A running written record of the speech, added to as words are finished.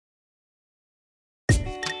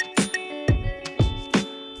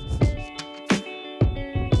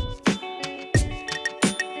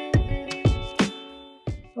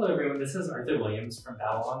this is Arthur Williams from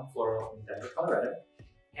Babylon Floral in Denver, Colorado.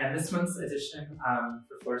 And this month's edition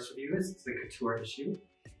for Florist Review is the couture issue.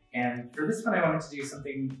 And for this one, I wanted to do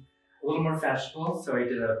something a little more fashionable. So I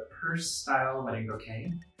did a purse-style wedding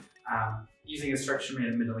bouquet using a structure made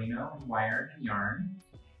of Medellino and wire and yarn.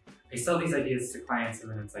 I sell these ideas to clients,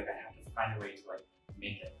 and then it's like I have to find a way to like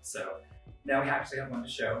make it. So now we actually have one to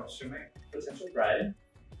show my potential bride.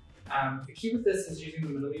 The key with this is using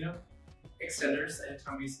the Medellino extenders that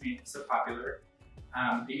Tommy's made so popular.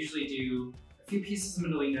 They usually do a few pieces of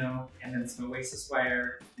Medellino and then some oasis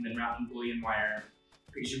wire and then wrapped in bullion wire,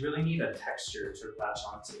 because you really need a texture to latch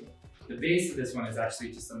onto. The base of this one is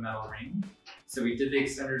actually just a metal ring. So we did the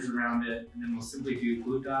extenders around it, and then we'll simply do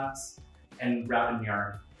glue dots and wrap in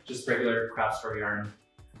yarn, just regular craft store yarn.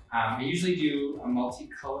 I usually do a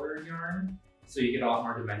multicolor yarn, so you get a lot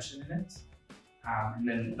more dimension in it. And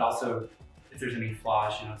then it also, if there's any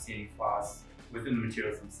flaws, you don't see any flaws within the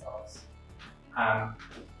materials themselves.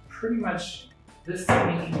 Pretty much this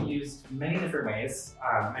technique can be used many different ways.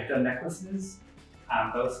 I've done necklaces,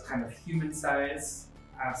 both kind of human size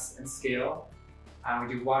and scale.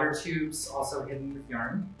 We do water tubes, also hidden with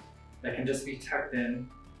yarn, that can just be tucked in,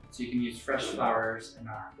 so you can use fresh flowers and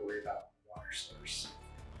not have to worry about water source.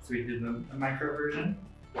 So we did the micro version,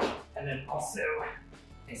 and then also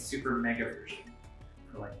a super mega version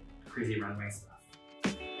for like crazy runway stuff.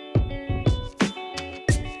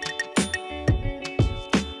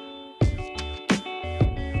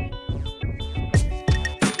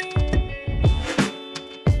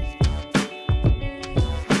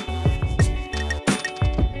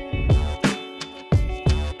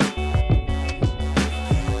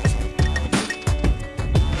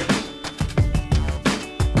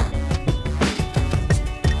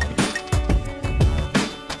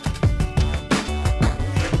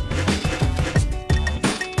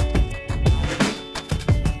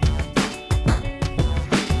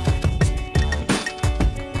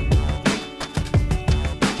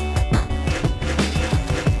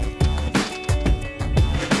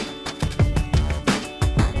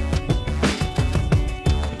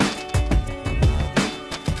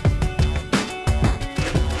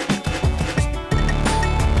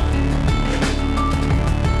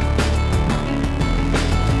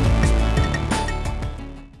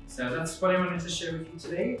 So that's what I wanted to share with you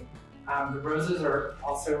today. The roses are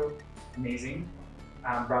also amazing,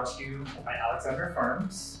 brought to you by Alexander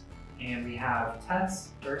Farms. And we have Tess,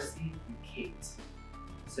 Darcy, and Kate.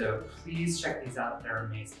 So please check these out, they're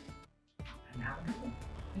amazing. And have a good one.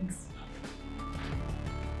 Thanks.